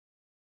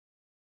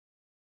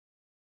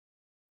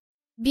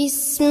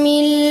بسم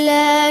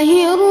الله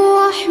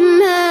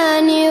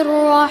الرحمن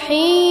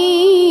الرحيم.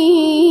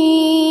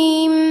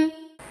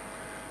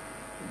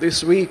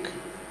 This week,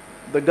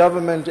 the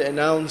government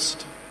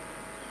announced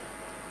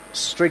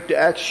strict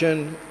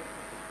action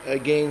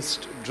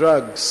against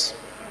drugs.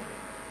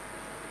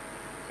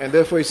 And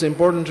therefore it's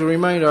important to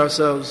remind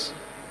ourselves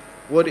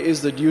what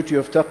is the duty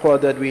of taqwa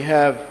that we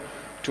have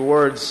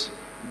towards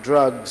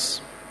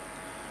drugs.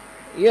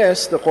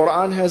 Yes, the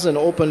Quran hasn't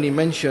openly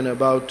mentioned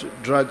about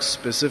drugs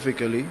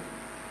specifically.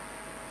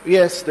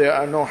 Yes, there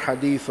are no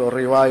hadith or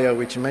riwayah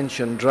which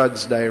mention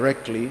drugs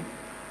directly.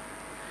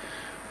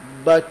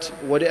 But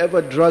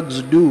whatever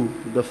drugs do,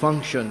 the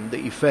function,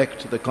 the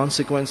effect, the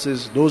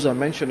consequences, those are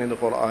mentioned in the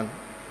Quran.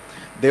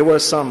 There were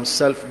some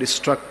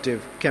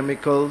self-destructive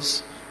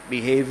chemicals,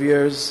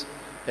 behaviors,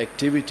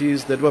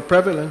 activities that were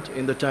prevalent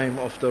in the time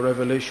of the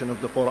revelation of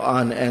the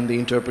Quran and the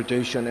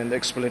interpretation and the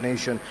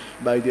explanation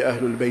by the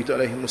Ahlul Bayt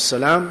alayhimus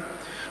salam,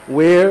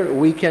 where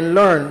we can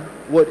learn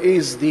what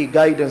is the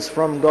guidance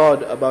from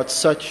God about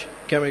such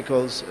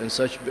chemicals and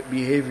such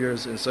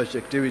behaviors and such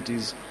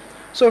activities.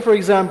 So for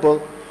example,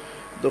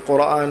 the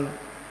Quran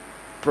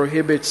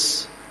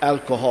prohibits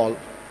alcohol.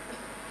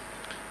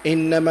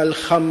 إِنَّمَا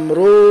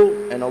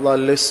الْخَمْرُ, and Allah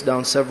lists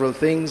down several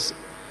things.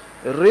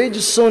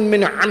 رِجْسٌ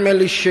مِّنْ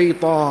عَمَلِ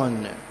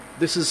الشَّيْطَانِ.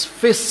 This is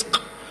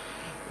fisq.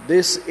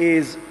 This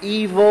is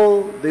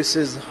evil. This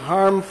is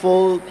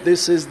harmful.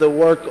 This is the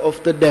work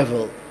of the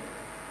devil.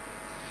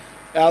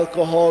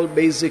 Alcohol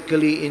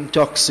basically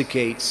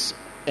intoxicates.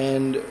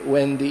 And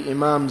when the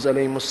Imams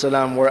alayhimus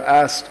salam were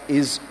asked,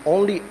 is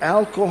only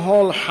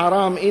alcohol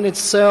haram in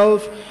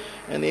itself?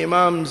 And the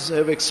Imams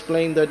have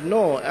explained that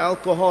no,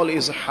 alcohol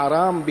is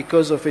haram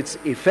because of its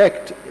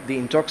effect, the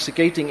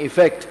intoxicating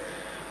effect.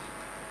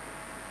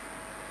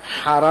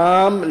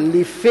 Haram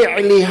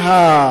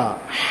lifi'liha,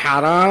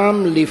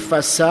 haram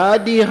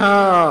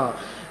lifasadiha.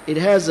 It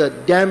has a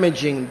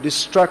damaging,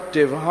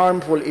 destructive,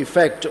 harmful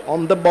effect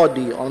on the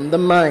body, on the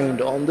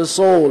mind, on the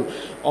soul,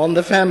 on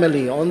the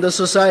family, on the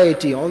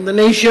society, on the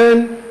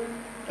nation.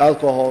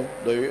 Alcohol,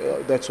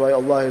 that's why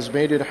Allah has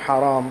made it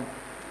haram.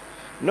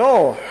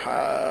 No,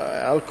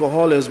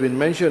 alcohol has been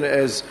mentioned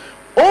as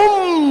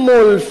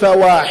ummul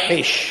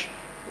fawahish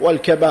wal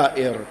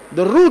kaba'ir,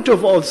 the root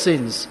of all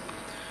sins.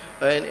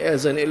 And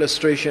as an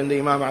illustration, the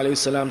Imam alayhi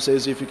salam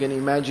says, if you can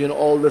imagine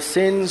all the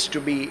sins to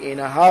be in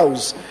a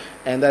house,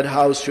 and that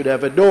house should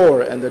have a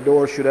door, and the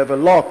door should have a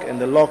lock, and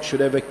the lock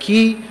should have a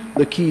key,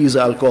 the key is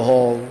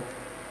alcohol.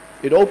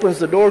 It opens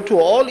the door to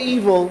all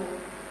evil,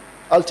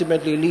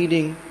 ultimately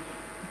leading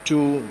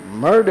to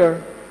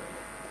murder.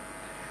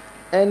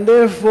 And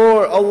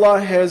therefore Allah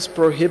has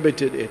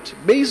prohibited it.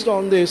 Based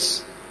on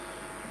this,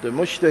 the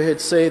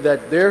mujtahids say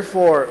that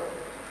therefore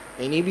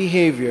any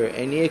behavior,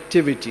 any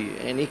activity,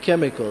 any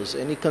chemicals,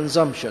 any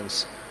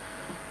consumptions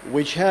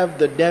which have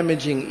the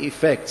damaging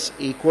effects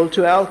equal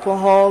to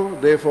alcohol,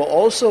 therefore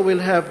also will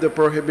have the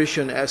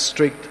prohibition as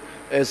strict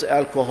as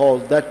alcohol.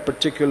 That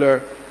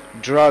particular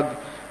drug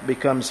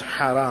becomes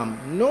haram.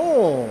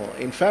 No,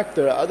 in fact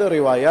there are other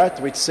riwayat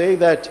which say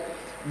that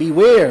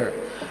beware,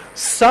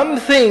 some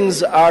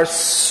things are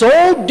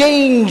so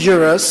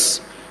dangerous,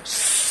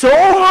 so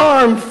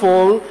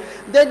harmful,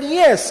 that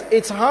yes,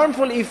 its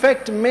harmful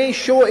effect may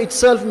show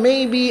itself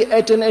maybe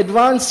at an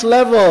advanced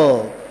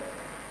level.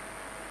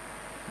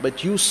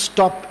 But you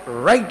stop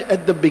right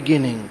at the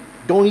beginning.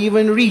 Don't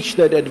even reach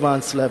that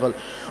advanced level.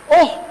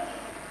 Oh,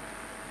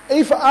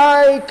 if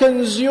I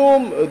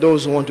consume,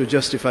 those who want to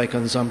justify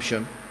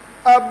consumption,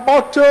 a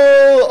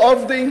bottle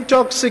of the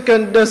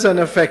intoxicant doesn't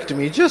affect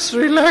me, just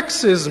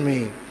relaxes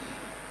me.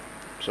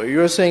 So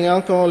you're saying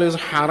alcohol is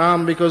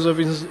haram because of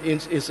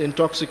its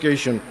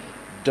intoxication.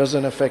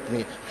 Doesn't affect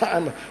me.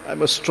 I'm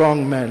a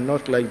strong man,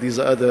 not like these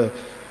other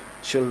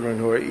children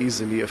who are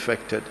easily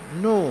affected.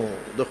 No,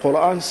 the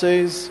Quran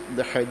says,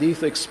 the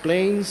Hadith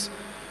explains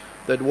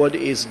that what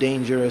is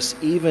dangerous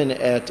even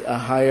at a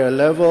higher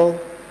level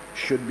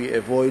should be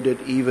avoided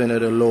even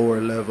at a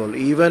lower level.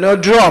 Even a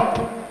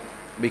drop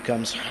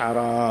becomes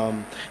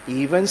haram.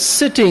 Even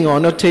sitting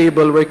on a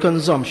table where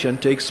consumption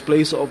takes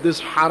place of this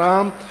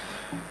haram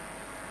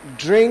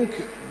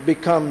drink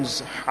becomes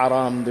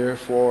haram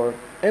therefore.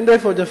 And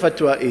therefore the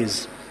fatwa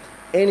is,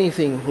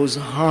 anything whose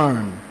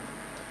harm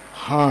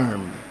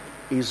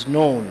is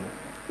known.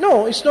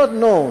 No, it's not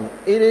known.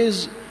 It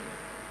is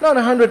not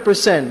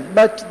 100%,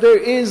 but there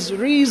is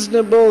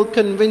reasonable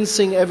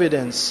convincing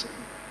evidence.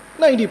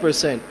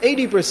 90%,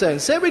 80%,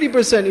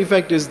 70%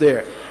 effect is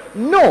there.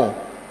 No,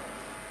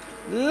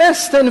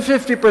 less than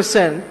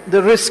 50%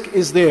 the risk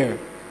is there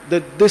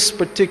that this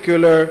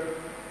particular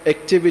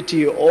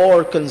activity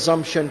or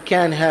consumption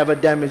can have a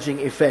damaging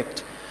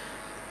effect.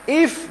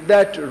 If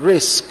that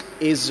risk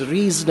is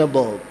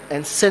reasonable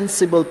and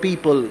sensible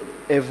people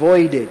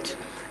avoid it,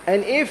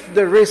 and if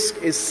the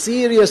risk is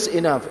serious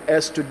enough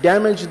as to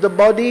damage the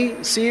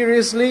body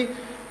seriously,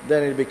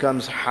 then it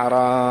becomes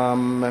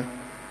haram.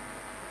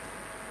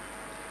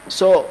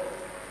 So,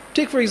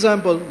 take for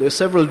example, there are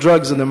several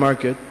drugs in the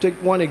market.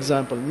 Take one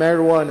example,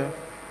 marijuana.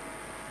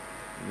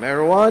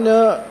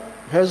 Marijuana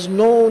has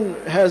known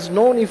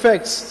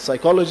effects.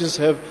 Psychologists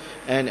have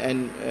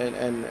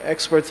and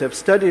experts have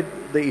studied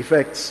the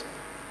effects.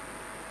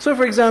 So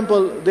for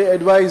example, they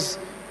advise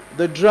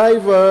the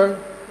driver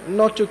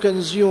not to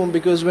consume,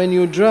 because when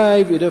you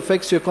drive it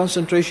affects your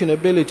concentration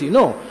ability.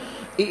 No,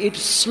 it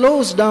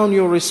slows down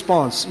your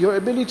response, your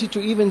ability to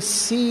even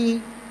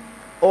see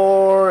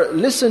or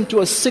listen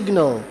to a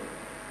signal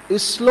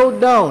is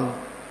slowed down.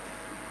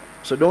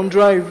 So don't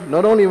drive,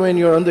 not only when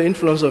you're under the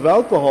influence of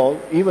alcohol,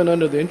 even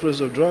under the influence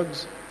of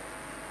drugs.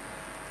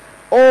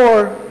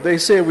 Or they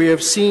say, we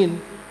have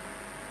seen,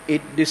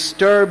 it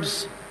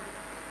disturbs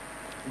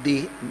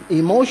the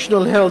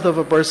emotional health of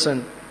a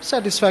person.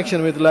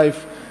 Satisfaction with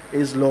life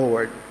is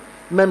lowered.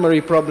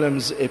 Memory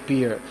problems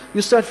appear.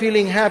 You start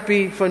feeling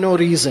happy for no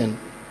reason.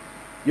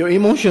 Your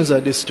emotions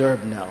are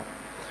disturbed now.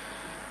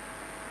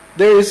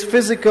 There is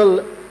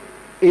physical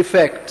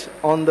effect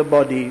on the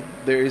body.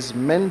 There is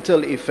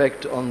mental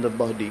effect on the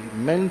body.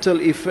 Mental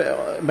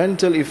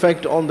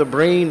effect on the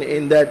brain,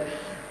 in that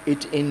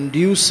it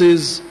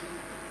induces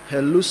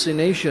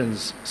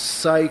hallucinations,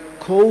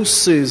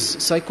 psychosis.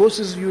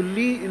 Psychosis,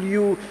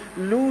 you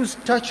lose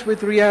touch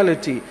with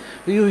reality.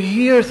 You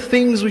hear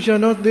things which are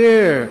not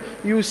there.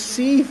 You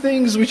see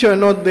things which are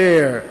not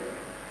there.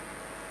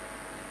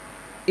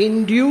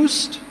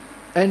 Induced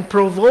and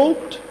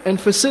provoked and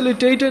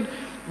facilitated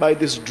by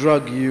this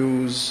drug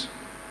use.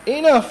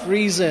 Enough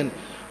reason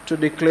to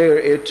declare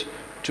it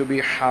to be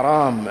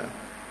haram.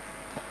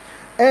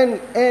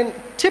 And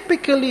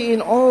typically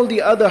in all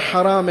the other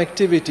haram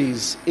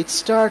activities, it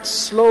starts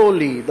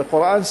slowly. The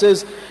Quran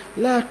says,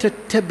 لا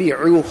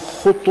تتبعوا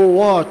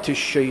خطوات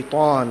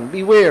الشيطان.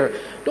 Beware,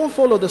 don't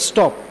follow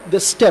the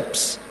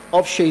steps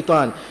of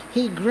shaitan.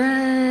 He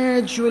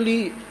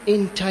gradually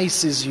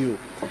entices you.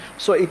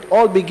 So it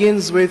all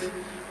begins with,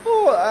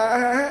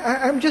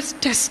 I'm just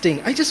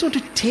testing. I just want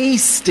to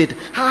taste it.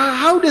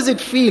 How does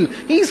it feel?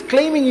 He's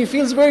claiming he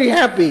feels very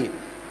happy.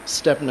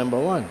 Step number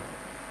 1.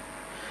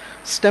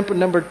 Step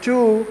number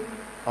 2,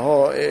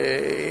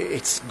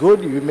 it's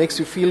good, it makes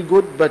you feel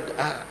good, but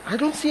I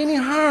don't see any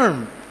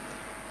harm.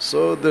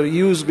 So the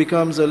use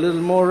becomes a little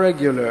more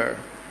regular.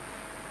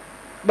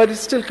 But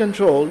it's still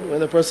controlled. When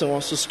the person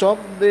wants to stop,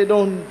 they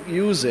don't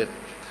use it.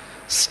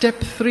 Step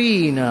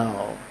 3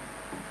 now.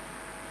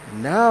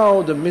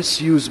 Now the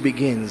misuse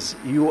begins.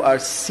 You are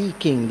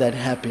seeking that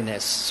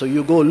happiness. So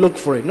you go look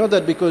for it. Not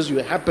that because you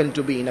happen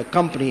to be in a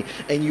company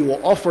and you were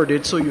offered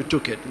it, so you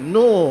took it.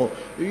 No,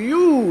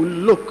 you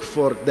look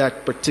for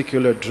that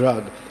particular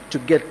drug to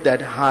get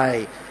that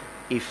high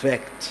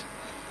effect.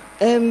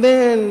 And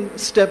then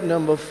step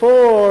number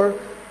 4,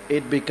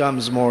 it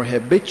becomes more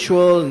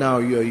habitual. Now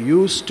you're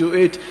used to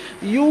it.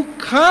 You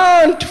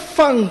can't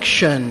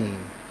function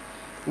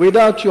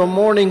without your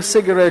morning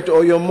cigarette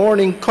or your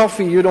morning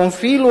coffee. You don't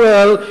feel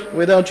well.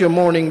 Without your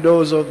morning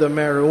dose of the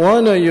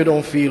marijuana, you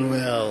don't feel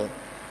well.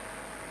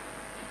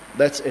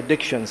 That's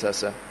addiction,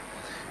 Sasa.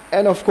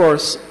 And of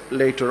course,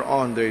 later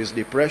on there is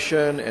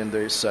depression and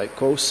there is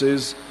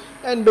psychosis,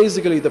 and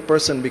basically the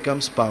person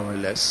becomes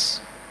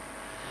powerless.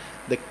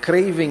 The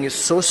craving is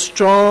so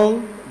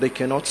strong, they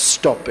cannot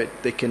stop it,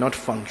 they cannot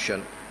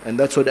function. And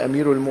that's what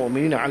Amirul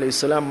Mu'mineen alayhi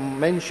salam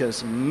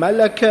mentions,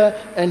 malaka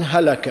and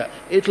halaka.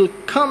 It'll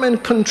come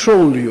and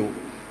control you,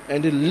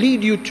 and it'll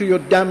lead you to your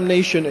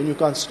damnation, and you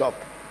can't stop.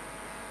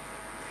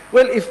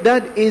 Well, if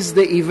that is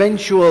the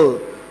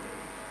eventual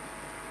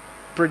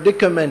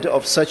predicament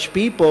of such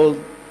people,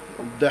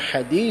 the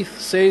hadith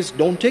says,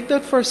 don't take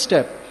that first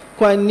step.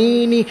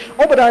 Kwanini,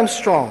 but I'm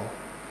strong.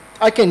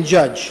 I can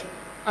judge.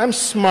 I'm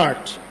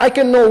smart. I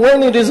can know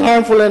when it is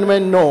harmful and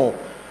when no.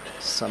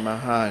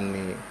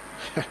 Samahani.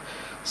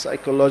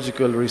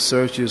 Psychological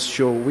researches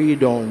show we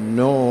don't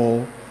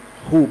know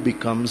who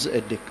becomes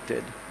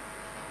addicted.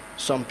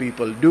 Some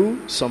people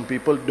do, some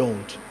people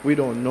don't. We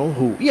don't know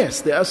who.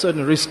 Yes, there are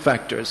certain risk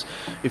factors.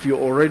 If you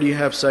already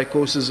have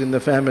psychosis in the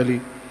family,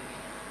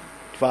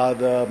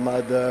 father,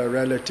 mother,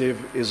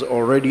 relative is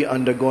already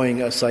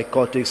undergoing a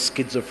psychotic,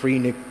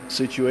 schizophrenic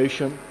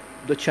situation,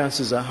 the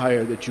chances are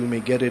higher that you may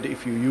get it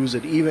if you use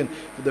it even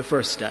for the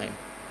first time.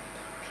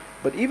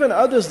 But even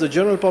others, the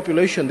general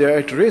population, they're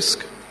at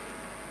risk.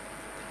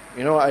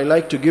 You know, I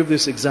like to give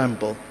this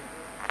example.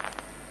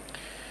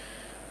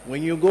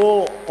 When you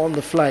go on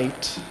the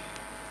flight,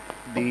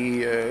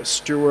 the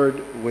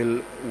steward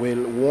will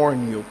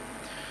warn you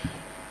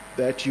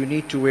that you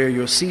need to wear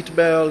your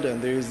seatbelt,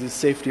 and there is these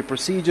safety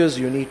procedures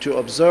you need to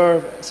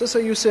observe. So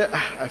you say,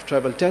 I've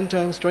traveled 10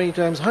 times, 20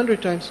 times,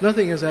 100 times,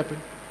 nothing has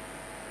happened.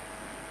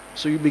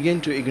 So you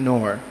begin to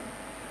ignore.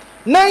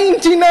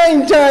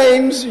 99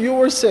 times you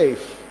were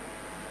safe.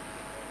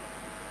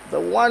 The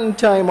one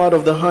time out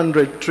of the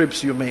 100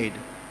 trips you made,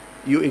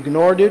 you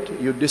ignored it,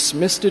 you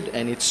dismissed it,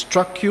 and it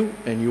struck you,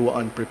 and you were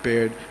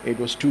unprepared. It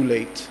was too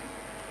late.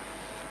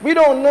 We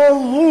don't know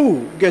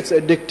who gets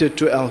addicted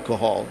to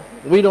alcohol.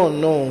 We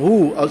don't know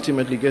who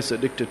ultimately gets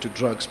addicted to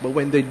drugs. But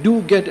when they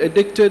do get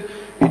addicted,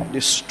 it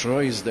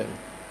destroys them.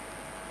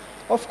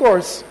 Of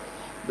course,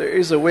 there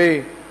is a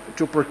way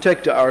to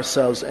protect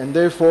ourselves, and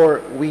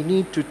therefore we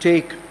need to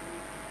take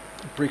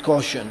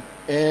precaution.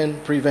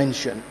 and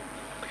prevention.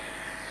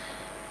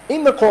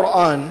 In the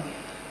Quran,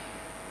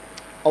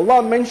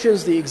 Allah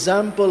mentions the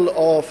example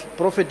of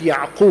Prophet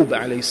Yaqub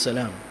alayhi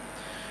salam,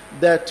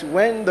 that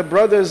when the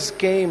brothers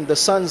came, the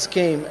sons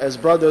came as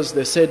brothers,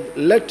 they said,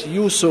 let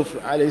Yusuf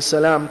alayhi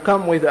salam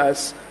come with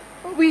us.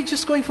 We're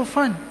just going for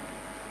fun,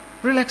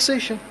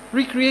 relaxation,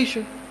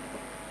 recreation.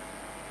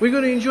 We're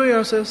going to enjoy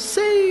ourselves,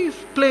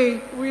 safe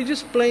play. We're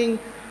just playing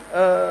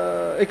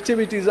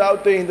activities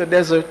out there in the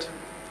desert.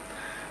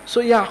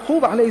 So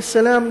Yaqub alayhi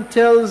salam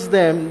tells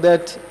them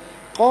that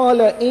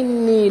قال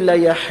إني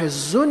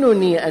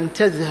ليحزنني أن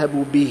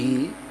تذهبوا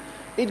به.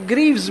 It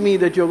grieves me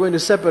that you're going to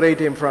separate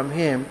him from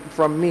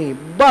me.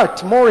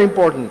 But more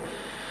important,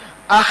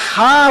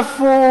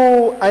 أخاف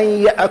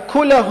أن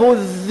يأكله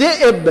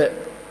الذئب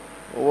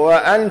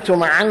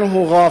وأنتم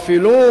عنه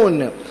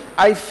غافلون.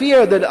 I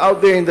fear that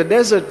out there in the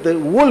desert the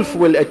wolf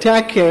will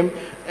attack him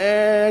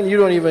and you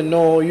don't even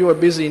know, you are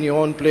busy in your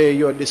own play,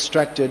 you are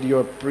distracted, you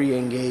are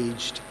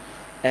pre-engaged,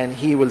 and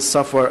he will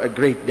suffer a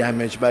great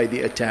damage by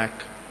the attack.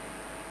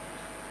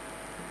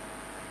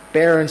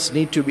 Parents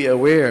need to be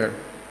aware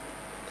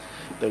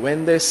that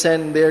when they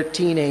send their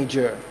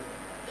teenager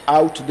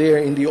out there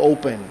in the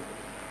open,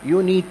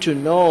 you need to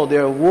know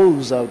there are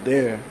wolves out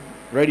there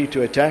ready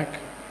to attack.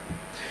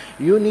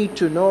 You need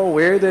to know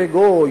where they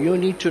go. You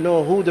need to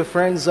know who the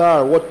friends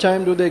are. What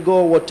time do they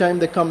go? What time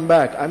they come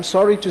back? I'm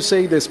sorry to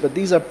say this, but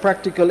these are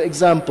practical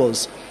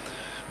examples.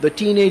 The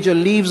teenager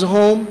leaves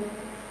home,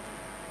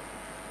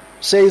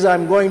 says,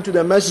 I'm going to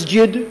the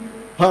masjid,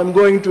 I'm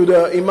going to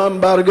the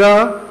Imam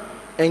Barga,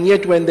 and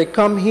yet when they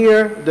come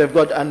here, they've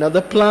got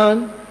another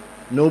plan.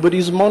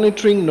 Nobody's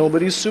monitoring,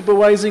 nobody's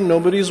supervising,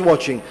 nobody's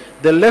watching.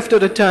 They left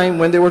at a time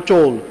when they were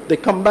told. They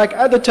come back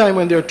at the time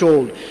when they're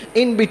told.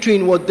 In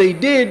between what they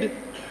did,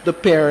 the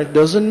parent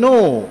doesn't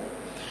know.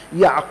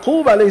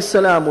 Yaqub alayhi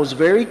salam was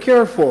very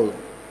careful.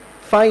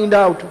 Find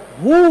out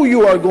who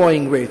you are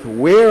going with.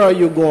 Where are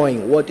you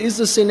going? What is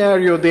the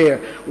scenario there?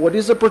 What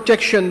is the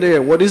protection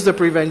there? What is the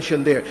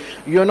prevention there?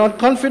 You're not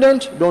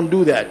confident? Don't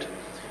do that.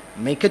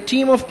 Make a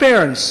team of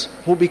parents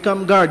who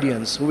become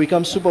guardians, who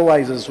become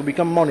supervisors, who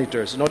become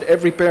monitors. Not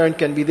every parent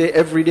can be there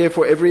every day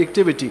for every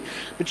activity.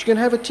 But you can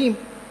have a team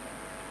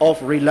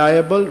of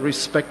reliable,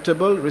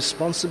 respectable,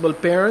 responsible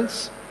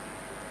parents.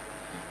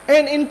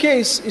 And in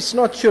case it's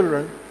not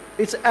children,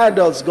 it's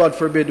adults, God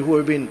forbid, who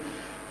have been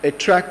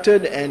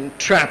attracted and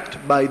trapped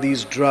by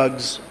these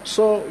drugs.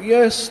 So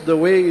yes, the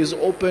way is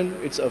open,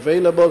 it's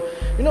available.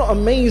 You know,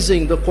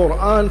 amazing, the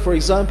Quran, for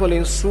example,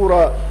 in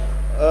Surah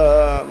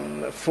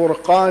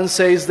Furqan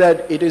says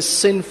that it is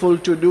sinful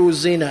to do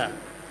zina,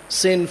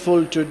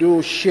 sinful to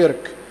do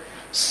shirk,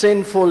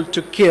 sinful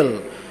to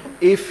kill.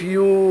 If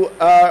you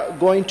are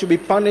going to be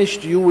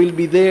punished, you will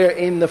be there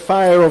in the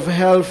fire of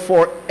hell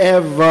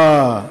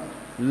forever.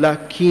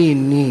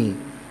 Lakini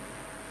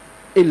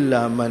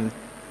illa man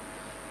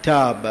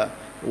taba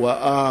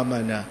wa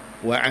amana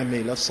wa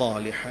amila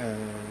salihan.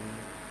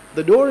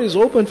 The door is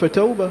open for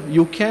tawbah.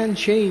 You can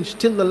change.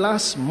 Till the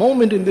last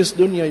moment in this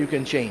dunya you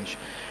can change.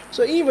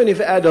 So even if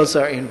adults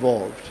are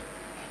involved,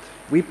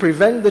 we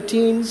prevent the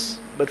teens,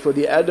 but for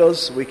the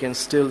adults we can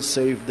still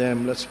save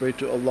them. Let's pray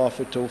to Allah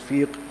for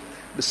tawfiq.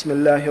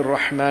 Bismillahir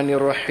Rahmanir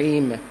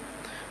Rahim.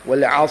 Wal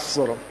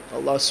Asr.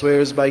 Allah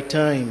swears by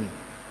time.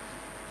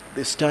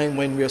 This time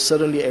when we are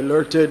suddenly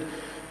alerted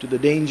to the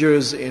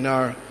dangers in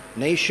our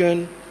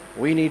nation,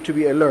 we need to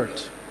be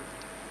alert.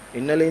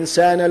 Innal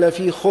insana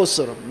lafi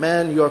khusr.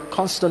 Man, you are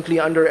constantly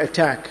under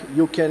attack.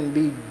 You can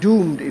be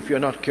doomed if you're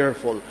not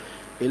careful.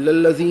 Illa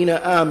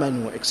alladhina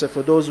amanu, except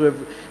for those who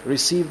have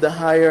received the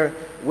higher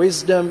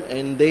wisdom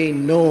and they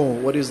know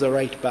what is the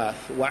right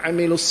path. Wa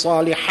amilu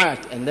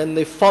salihat, and then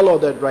they follow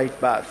that right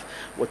path.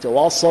 Wa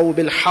tawasaw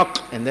bil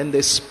haqq, and then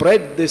they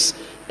spread this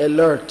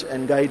alert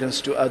and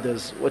guidance to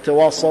others. Wa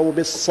tawasaw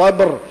bis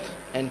sabr,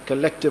 and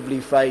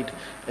collectively fight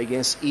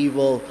against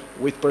evil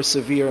with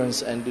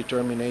perseverance and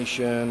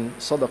determination.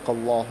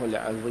 Sadaqallahu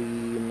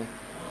al-azim.